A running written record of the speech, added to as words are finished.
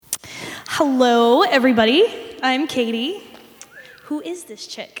Hello, everybody. I'm Katie. Who is this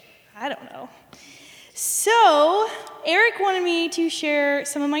chick? I don't know. So, Eric wanted me to share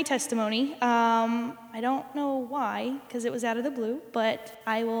some of my testimony. I don't know why, because it was out of the blue, but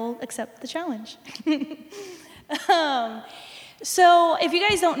I will accept the challenge. So, if you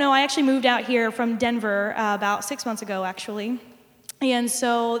guys don't know, I actually moved out here from Denver about 6 months ago, actually. And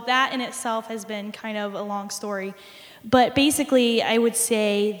so that in itself has been kind of a long story. But basically, I would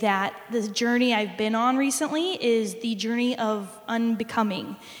say that the journey I've been on recently is the journey of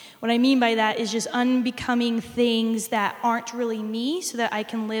unbecoming. What I mean by that is just unbecoming things that aren't really me so that I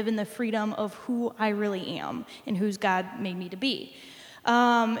can live in the freedom of who I really am and whose God made me to be.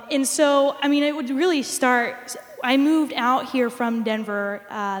 And so, it would really start, I moved out here from Denver,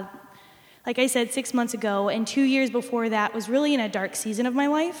 like I said, 6 months ago, and 2 years before that was really in a dark season of my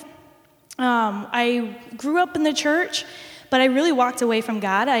life. I grew up in the church, but I really walked away from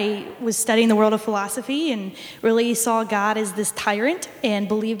God. I was studying the world of philosophy and really saw God as this tyrant and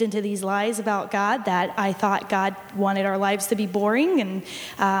believed into these lies about God that I thought God wanted our lives to be boring.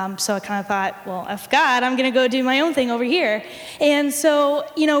 And so I kind of thought, well, F God, I'm going to go do my own thing over here. And so,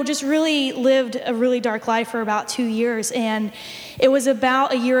 just really lived a really dark life for about 2 years. And it was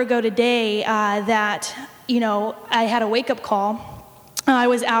about a year ago today that, I had a wake-up call. I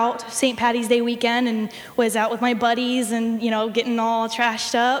was out St. Patty's Day weekend and was out with my buddies and, getting all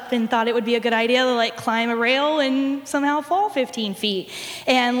trashed up and thought it would be a good idea to climb a rail and somehow fall 15 feet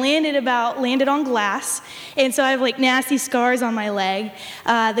and landed on glass. And so I have nasty scars on my leg.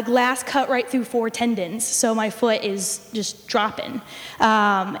 The glass cut right through 4 tendons. So my foot is just dropping.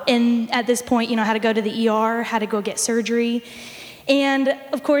 And at this point, I had to go to the ER, had to go get surgery. And,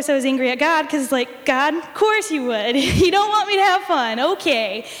 of course, I was angry at God because, God, of course you would. You don't want me to have fun.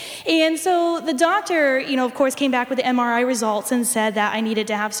 Okay. And so the doctor, of course, came back with the MRI results and said that I needed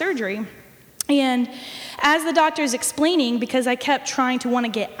to have surgery. And as the doctor is explaining, because I kept trying to want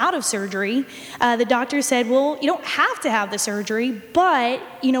to get out of surgery, the doctor said, well, you don't have to have the surgery, but,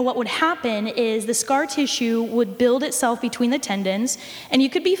 what would happen is the scar tissue would build itself between the tendons, and you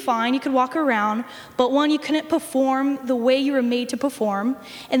could be fine, you could walk around, but one, you couldn't perform the way you were made to perform,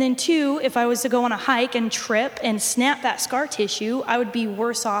 and then 2, if I was to go on a hike and trip and snap that scar tissue, I would be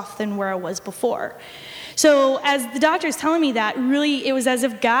worse off than where I was before. So as the doctor is telling me that, really, it was as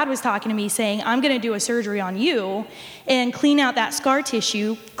if God was talking to me saying, I'm going to do a surgery on you and clean out that scar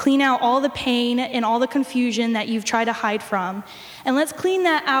tissue, clean out all the pain and all the confusion that you've tried to hide from, and let's clean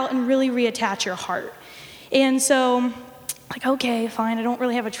that out and really reattach your heart. And so, okay, fine, I don't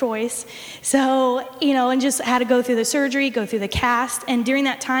really have a choice. So, and just had to go through the surgery, go through the cast, and during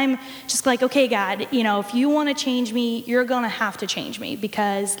that time, just okay, God, if you want to change me, you're going to have to change me,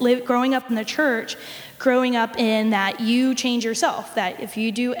 because growing up in the church, growing up in that you change yourself, that if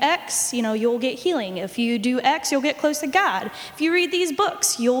you do X, you'll get healing. If you do X, you'll get close to God. If you read these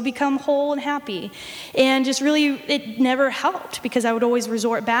books, you'll become whole and happy. And just really, it never helped, because I would always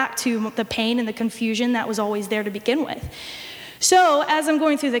resort back to the pain and the confusion that was always there to begin with. So as I'm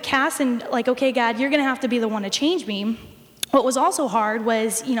going through the cast and okay, God, you're going to have to be the one to change me. What was also hard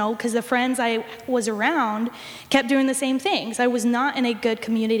was, because the friends I was around kept doing the same things. I was not in a good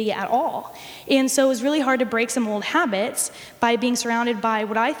community at all. And so it was really hard to break some old habits by being surrounded by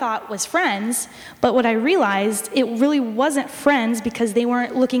what I thought was friends. But what I realized, it really wasn't friends, because they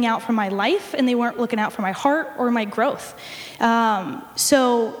weren't looking out for my life and they weren't looking out for my heart or my growth.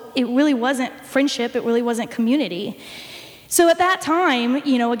 So it really wasn't friendship. It really wasn't community. So at that time,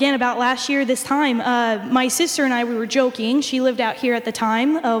 again, about last year, this time, my sister and I, we were joking. She lived out here at the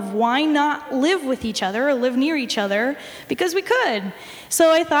time of why not live with each other or live near each other, because we could.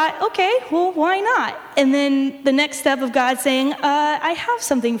 So I thought, okay, well, why not? And then the next step of God saying, I have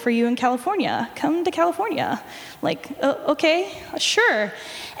something for you in California. Come to California. Okay, sure.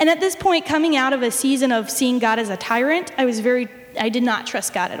 And at this point, coming out of a season of seeing God as a tyrant, I did not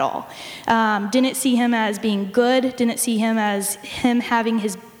trust God at all. Didn't see him as being good. Didn't see him as him having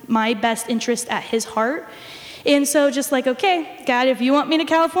my best interest at his heart. And so just okay, God, if you want me to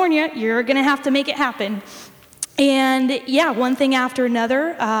California, you're going to have to make it happen. And yeah, one thing after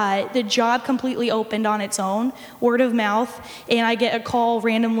another, the job completely opened on its own, word of mouth, and I get a call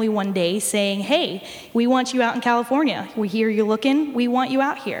randomly one day saying, hey, we want you out in California. We hear you're looking. We want you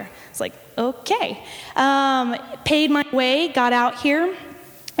out here. It's okay. Paid my way, got out here,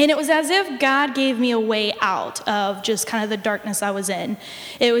 and it was as if God gave me a way out of just kind of the darkness I was in.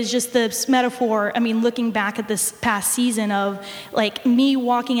 It was just this metaphor, looking back at this past season of me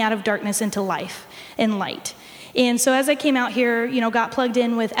walking out of darkness into life and light. And so as I came out here, got plugged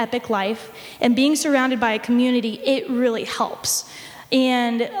in with Epic Life, and being surrounded by a community, it really helps.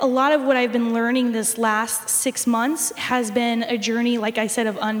 And a lot of what I've been learning this last 6 months has been a journey, like I said,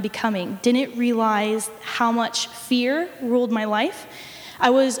 of unbecoming. Didn't realize how much fear ruled my life. I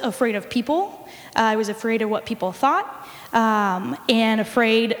was afraid of people. I was afraid of what people thought. And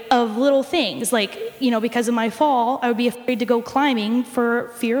afraid of little things, like, because of my fall, I would be afraid to go climbing for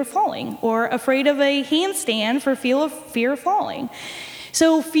fear of falling, or afraid of a handstand for fear of falling.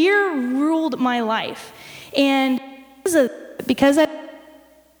 So fear ruled my life. And because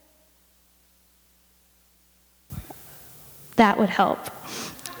that would help.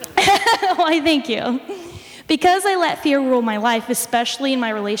 Why, thank you. Because I let fear rule my life, especially in my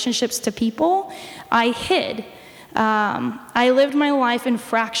relationships to people, I hid. I lived my life in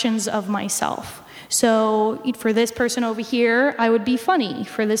fractions of myself. So for this person over here, I would be funny.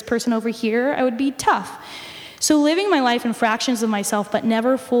 For this person over here, I would be tough. So living my life in fractions of myself, but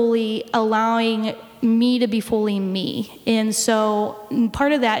never fully allowing me to be fully me. And so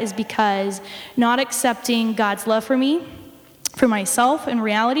part of that is because not accepting God's love for me, for myself in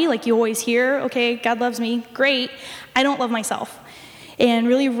reality. Like you always hear, okay, God loves me, great. I don't love myself. And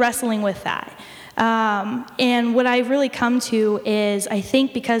really wrestling with that. And what I've really come to is, I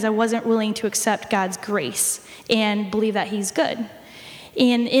think because I wasn't willing to accept God's grace and believe that he's good.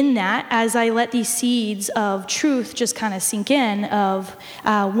 And in that, as I let these seeds of truth just kind of sink in, of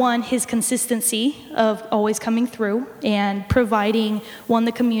one, his consistency of always coming through and providing, one,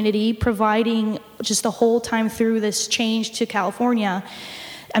 the community, providing just the whole time through this change to California.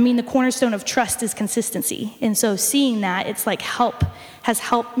 I mean, the cornerstone of trust is consistency. And so seeing that, it's like has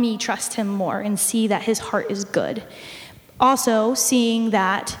helped me trust him more and see that his heart is good. Also, seeing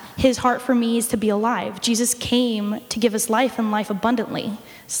that his heart for me is to be alive. Jesus came to give us life and life abundantly.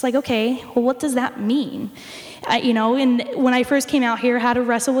 It's like, okay, well, what does that mean? And when I first came out here, I had to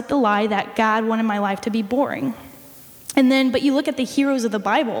wrestle with the lie that God wanted my life to be boring. But you look at the heroes of the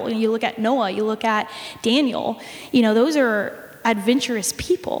Bible, and you look at Noah, you look at Daniel, those are adventurous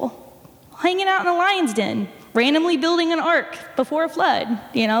people hanging out in the lion's den, randomly building an ark before a flood.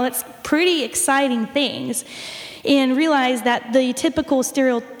 That's pretty exciting things. And realize that the typical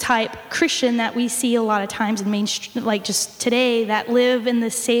stereotype Christian that we see a lot of times in mainstream, like just today, that live in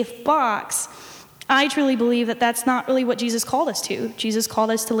the safe box, I truly believe that that's not really what Jesus called us to. Jesus called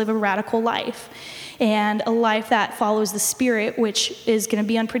us to live a radical life, and a life that follows the Spirit, which is going to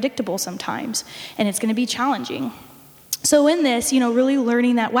be unpredictable sometimes, and it's going to be challenging. So in this, really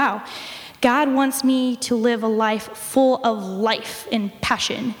learning that, wow, God wants me to live a life full of life and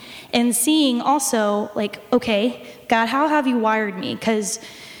passion. And seeing also, like, okay, God, how have you wired me? Because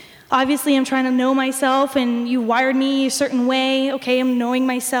obviously I'm trying to know myself, and you wired me a certain way. Okay, I'm knowing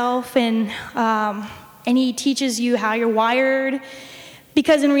myself, and he teaches you how you're wired.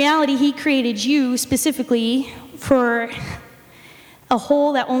 Because in reality, he created you specifically for a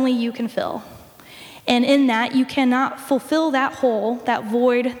hole that only you can fill. And in that, you cannot fulfill that hole, that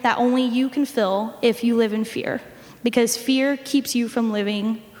void that only you can fill if you live in fear. Because fear keeps you from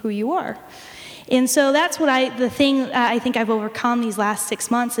living who you are. And so that's the thing I think I've overcome these last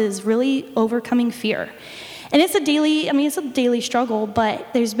 6 months is really overcoming fear. And it's a daily struggle,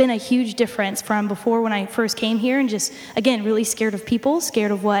 but there's been a huge difference from before when I first came here and just, again, really scared of people,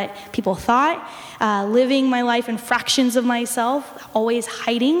 scared of what people thought, living my life in fractions of myself, always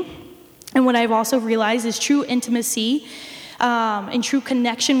hiding. And what I've also realized is true intimacy and true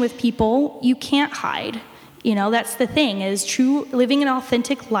connection with people, you can't hide. That's the thing, is true living an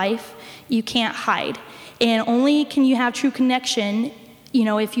authentic life, you can't hide. And only can you have true connection,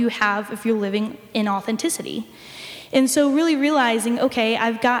 if you're living in authenticity. And so really realizing, okay,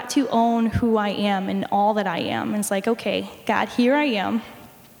 I've got to own who I am and all that I am. And it's like, okay, God, here I am.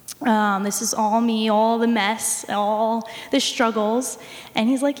 This is all me, all the mess, all the struggles. And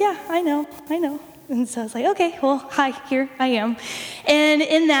he's like, yeah, I know. And so I was like, okay, well, hi, here I am. And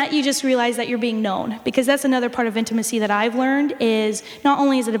in that, you just realize that you're being known. Because that's another part of intimacy that I've learned is not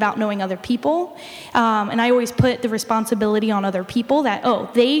only is it about knowing other people, and I always put the responsibility on other people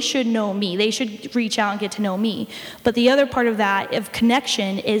that, they should know me. They should reach out and get to know me. But the other part of that, of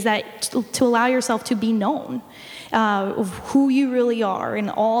connection, is that to allow yourself to be known. Of who you really are and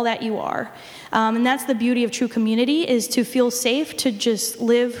all that you are. And that's the beauty of true community, is to feel safe to just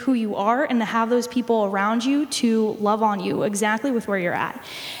live who you are and to have those people around you to love on you exactly with where you're at.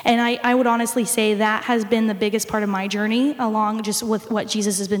 And I would honestly say that has been the biggest part of my journey, along just with what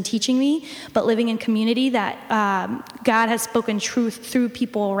Jesus has been teaching me, but living in community, that God has spoken truth through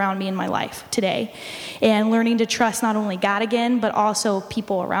people around me in my life today, and learning to trust not only God again, but also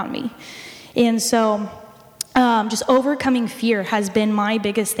people around me. And so just overcoming fear has been my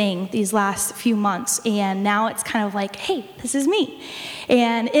biggest thing these last few months. And now it's kind of like, hey, this is me.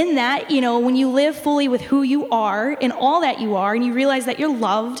 And in that, when you live fully with who you are and all that you are, and you realize that you're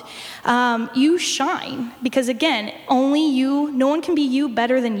loved, you shine. Because again, only you, no one can be you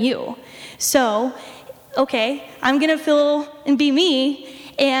better than you. So, okay, I'm going to feel and be me.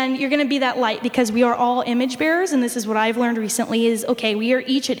 And you're going to be that light, because we are all image bearers. And this is what I've learned recently is, okay, we are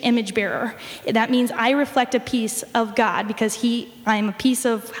each an image bearer. That means I reflect a piece of God, because I'm a piece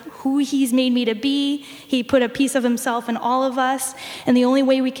of who he's made me to be. He put a piece of himself in all of us. And the only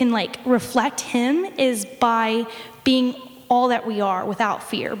way we can reflect him is by being all that we are without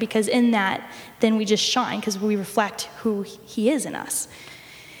fear, because in that, then we just shine, because we reflect who he is in us.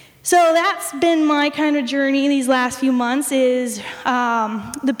 So that's been my kind of journey these last few months. Is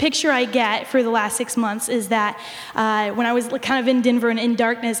the picture I get for the last 6 months is that when I was kind of in Denver and in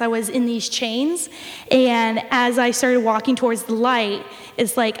darkness, I was in these chains. And as I started walking towards the light,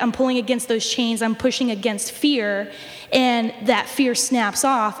 it's like I'm pulling against those chains. I'm pushing against fear. And that fear snaps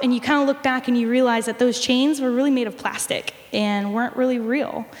off. And you kind of look back and you realize that those chains were really made of plastic and weren't really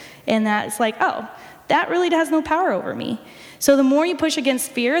real. And that it's like, oh, that really has no power over me. So the more you push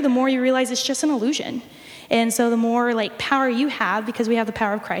against fear, the more you realize it's just an illusion. And so the more power you have, because we have the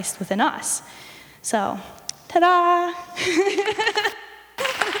power of Christ within us. So, ta-da!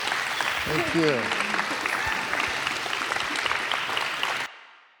 Thank you.